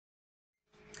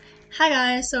Hi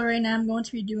guys, so right now I'm going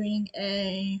to be doing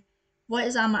a what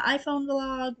is on my iPhone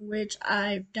vlog, which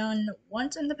I've done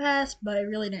once in the past, but it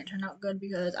really didn't turn out good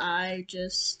because I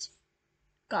just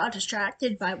got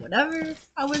distracted by whatever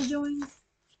I was doing.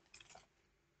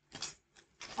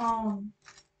 Um,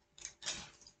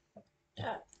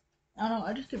 yeah, I don't know,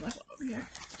 I just threw my phone over here.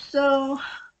 So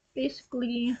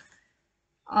basically,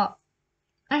 uh,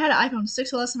 I had an iPhone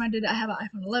 6 the last time I did it. I have an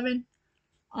iPhone 11.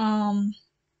 Um,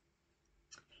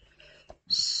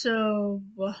 so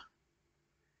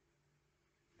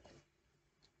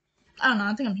I don't know.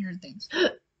 I think I'm hearing things.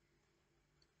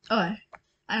 Oh, I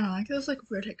don't know. I feel like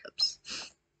weird hiccups.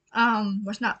 Well,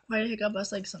 it's not quite a hiccup, but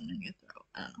it's like something in your throat.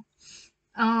 I don't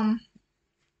know. Um,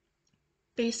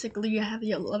 Basically, I have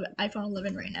the 11, iPhone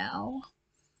 11 right now.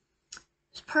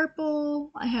 It's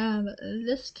purple. I have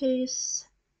this case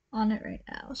on it right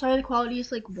now. Sorry, the quality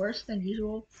is like worse than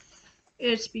usual.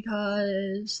 It's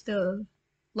because the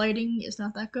lighting is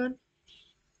not that good.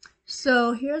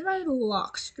 So here's my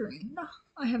lock screen.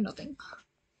 I have nothing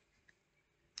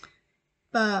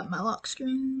but my lock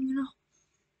screen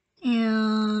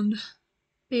and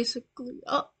basically,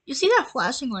 oh, you see that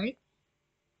flashing light?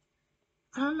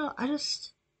 I don't know.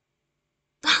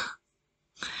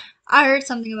 I heard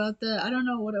something about that. I don't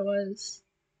know what it was,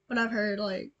 but I've heard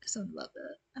like something about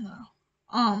that. I don't know.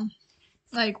 Um,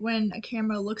 like when a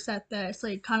camera looks at that, it's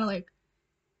like kind of like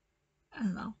I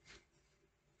don't know,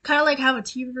 kind of like how a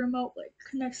TV remote like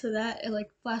connects to that. It like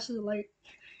flashes a light.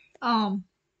 Um,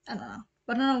 I don't know,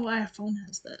 but I don't know why a phone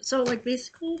has that. So like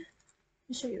basically, let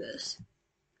me show you this.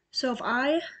 So if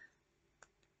I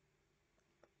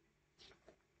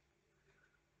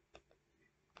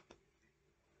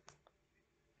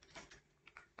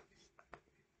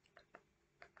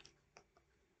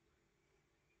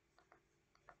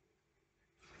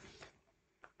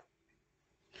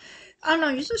don't know,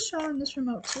 you just showing this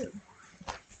remote too.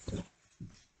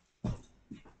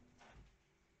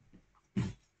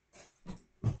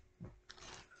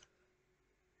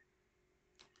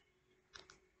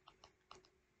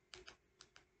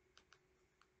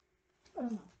 I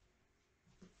don't know.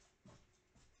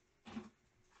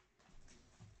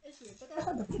 It's weird, but that's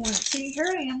not the point. See, here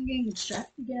I am getting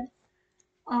distracted again.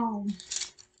 Um,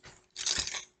 I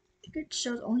think it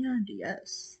shows only on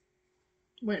DS.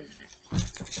 Wait a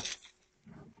minute.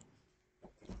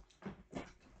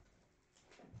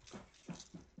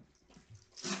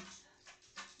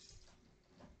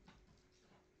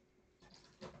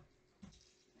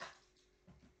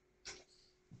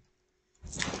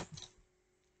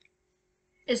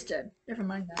 It's dead. Never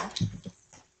mind that.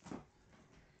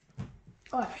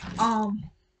 Alright,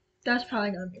 that's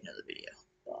probably gonna be another video.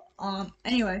 But,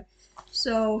 anyway,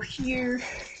 so here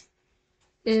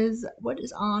is what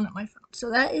is on my phone.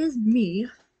 So that is me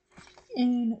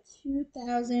in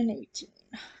 2018.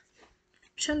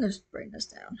 Turn this brightness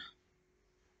down.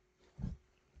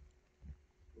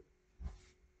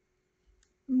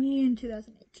 Me in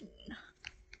 2018.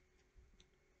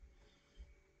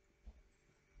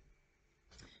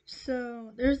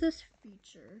 So there's this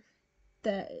feature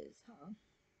that is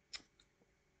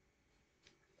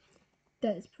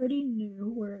that is pretty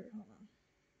new. Where hold on,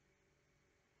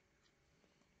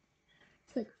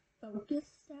 it's like focus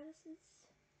statuses.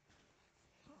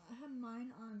 I have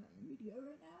mine on video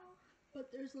right now,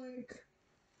 but there's like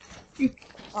you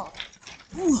oh,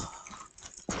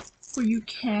 where you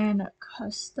can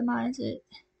customize it,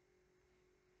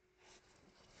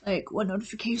 like what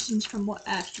notifications from what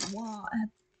apps you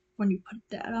want when you put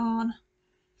that on.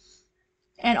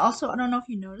 And also, I don't know if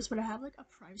you noticed, but I have like a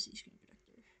privacy screen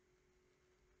protector,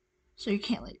 so you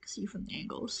can't like see from the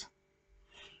angles.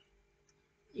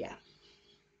 Yeah.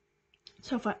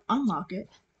 So if I unlock it,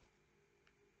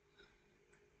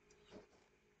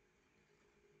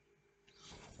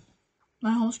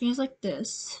 my home screen is like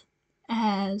this. It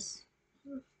has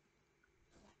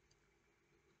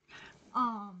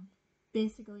um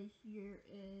basically here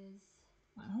is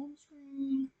my home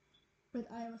screen. With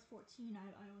iOS 14, I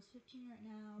have iOS 15 right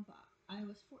now, but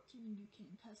iOS 14 you can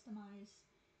customize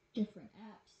different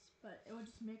apps, but it will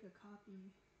just make a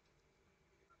copy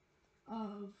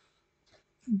of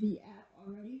the app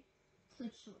already. It's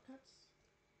like shortcuts.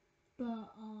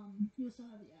 But you also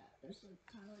have the app. There's like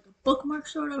kind of like a bookmark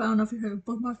sort of. I don't know if you heard of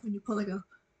bookmark when you put like a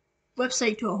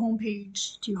website to a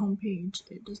homepage to your homepage.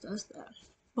 It just does that.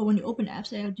 But when you open apps,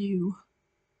 they have do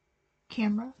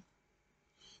camera.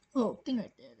 Little thing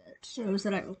right there that shows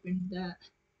that I opened that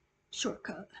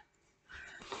shortcut.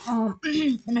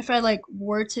 And if I like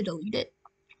were to delete it,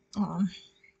 um,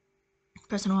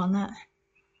 pressing on that,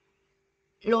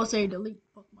 it'll say delete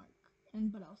bookmark,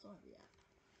 and but I also have the app.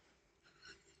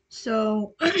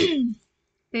 So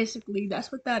basically,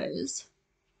 that's what that is.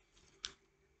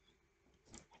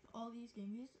 All these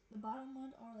games, the bottom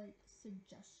ones are like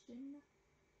suggestion,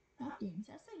 not games.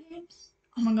 That's like games.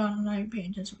 Oh my god, I'm not even paying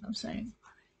attention to what I'm saying.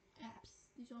 Apps.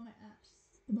 These are all my apps.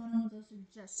 The bottom ones are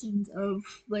suggestions of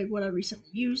like what I recently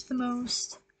used the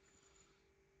most.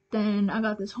 Then I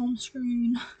got this home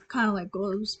screen, kind of like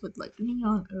goes with like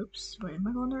neon. Oops, wait, am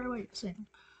I going the right way? Same.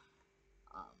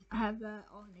 I have that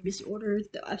all in ABC order.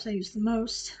 The apps I use the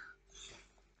most.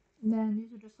 And then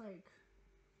these are just like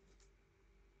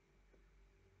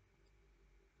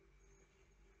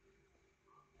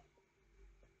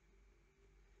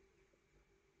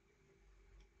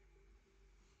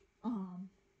um,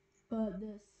 but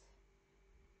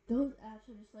those apps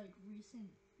are just like recent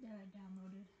that I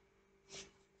downloaded.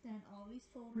 Then all these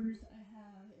folders I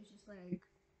have is just like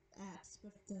apps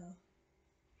with the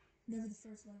whatever the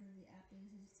first letter of the app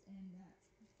is in that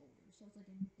folder. So it's like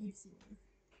an ABC order.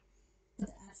 But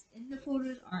the apps in the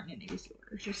folders aren't in ABC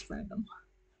order, it's just random.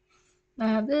 I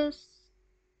have this.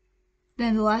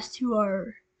 Then the last two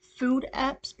are food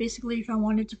apps. Basically, if I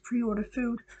wanted to pre-order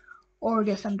food or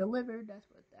get some delivered, that's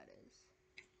what that is.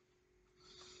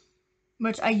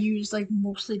 Which I use like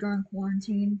mostly during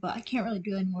quarantine, but I can't really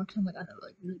do that anymore because I'm like I know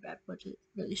like really bad budget,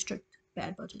 really strict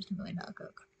bad budgets to really not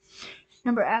cook.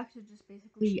 Number apps are just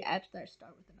basically apps that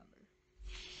start with a number.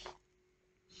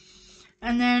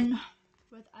 And then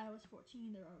with iOS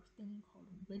 14, there are a thing called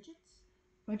widgets.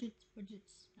 Widgets.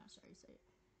 Not sorry to say it,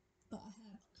 but I have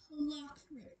a clock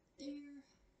right there.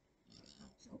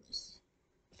 Focus.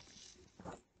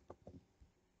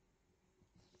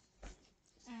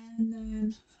 And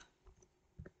then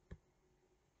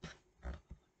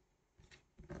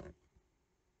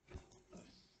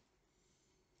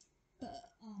the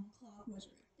clock was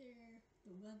right there.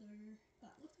 The weather,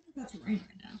 but looks like it's about to rain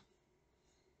right now.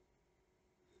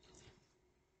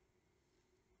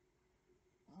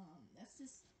 That's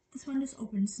just this one just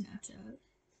opened Snapchat.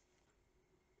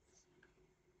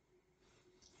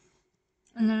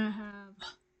 And then I have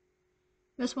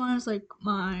this one is like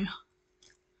my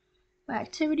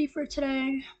activity for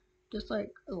today. Just like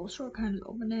a little shortcut to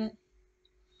open it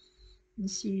and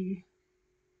see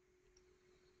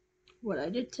what I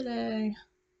did today.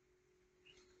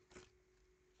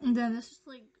 And then this is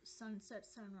like sunset,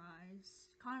 sunrise,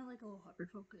 kind of like a little hyper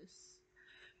focus.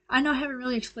 I know I haven't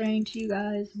really explained to you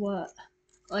guys what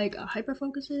like a hyper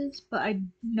focus is, but I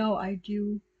know I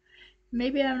do.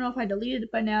 Maybe I don't know if I deleted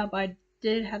it by now, but I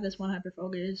did have this one hyper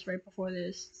focus right before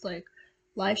this. It's like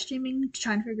live streaming,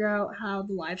 trying to figure out how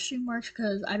the live stream works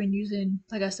because I've been using,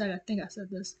 like I said, I think I said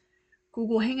this,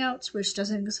 Google Hangouts, which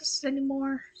doesn't exist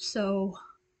anymore. So,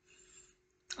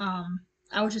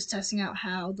 I was just testing out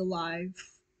how the live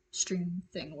stream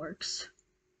thing works.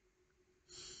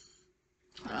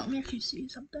 Let me if you see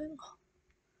something.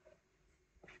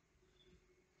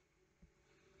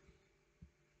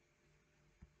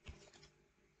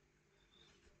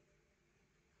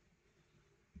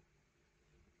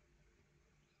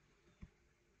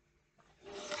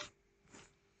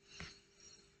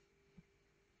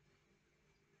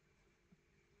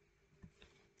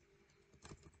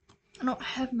 I don't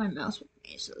have my mouse with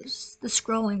me, so the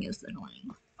scrolling is the annoying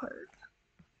part.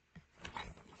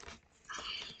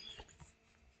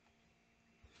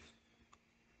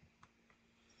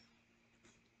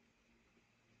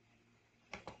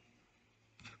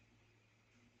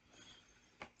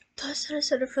 I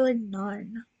set it for like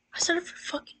 9. I set it for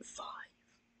fucking 5.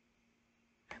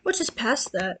 Which is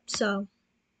past that, so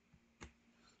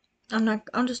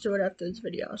I'll just do it after this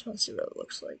video. I just want to see what it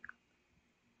looks like.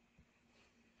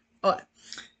 Oh,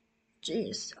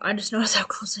 jeez. I just noticed how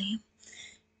close I am.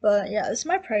 But yeah, this is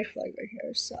my pride flag right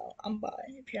here, so I'm by,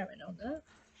 if you haven't known that.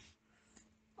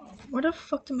 Where the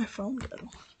fuck did my phone go?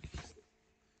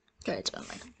 Okay, it's on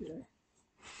my computer.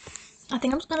 I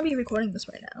think I'm just gonna be recording this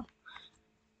right now.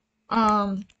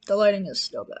 The lighting is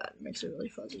still bad. It makes it really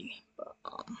fuzzy, but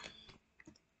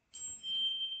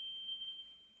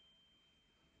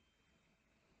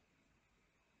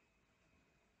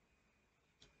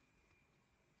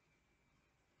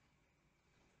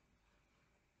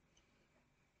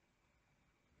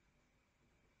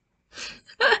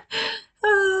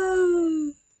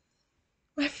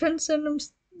my friend said I'm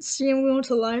seeing we want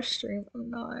to live stream. I'm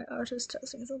not. I was just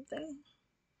testing something.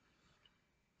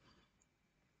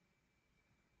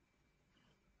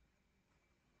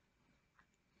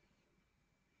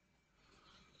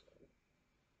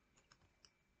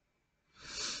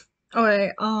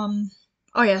 Okay, oh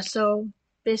yeah, so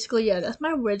basically, yeah, that's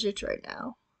my widgets right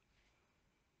now.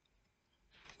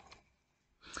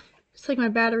 It's like my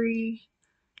battery,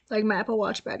 like my Apple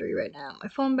Watch battery right now, my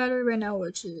phone battery right now,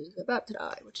 which is about to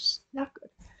die, which is not good.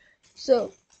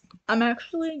 So I'm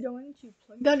actually going to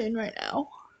plug that in right now.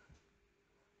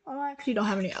 I actually don't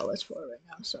have any outlets for it right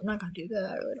now, so I'm not gonna do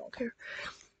that. I really don't care.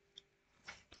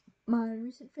 My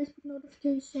recent Facebook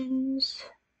notifications.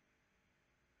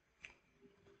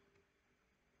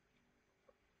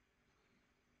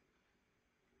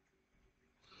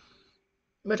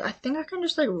 Which I think I can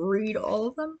just like read all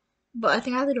of them, but I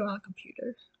think I have to do it on a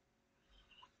computer.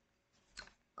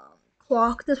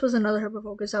 Clock. This was another hyper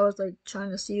focus. I was like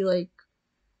trying to see like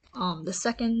the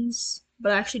seconds,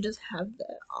 but I actually just have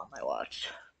that on my watch.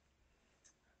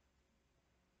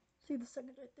 See the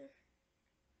seconds right there.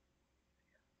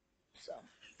 So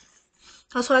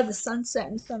I also have the sunset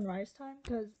and sunrise time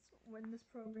because when this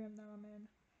program that I'm in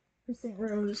for St.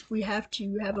 Rose, we have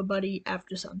to have a buddy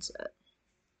after sunset.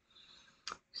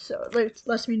 So it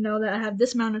lets me know that I have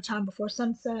this amount of time before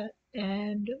sunset,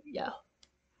 and yeah,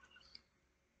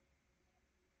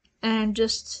 and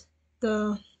just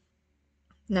the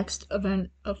next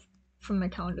event of from my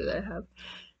calendar that I have.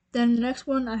 Then the next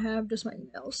one I have just my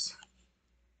emails.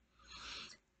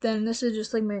 Then this is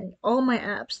just like my all my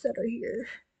apps that are here,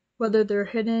 whether they're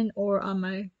hidden or on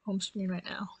my home screen right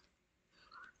now.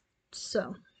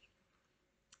 So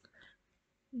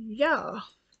yeah,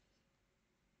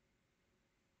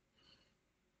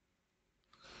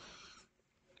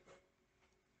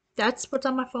 that's what's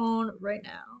on my phone right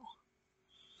now.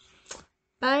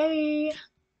 Bye.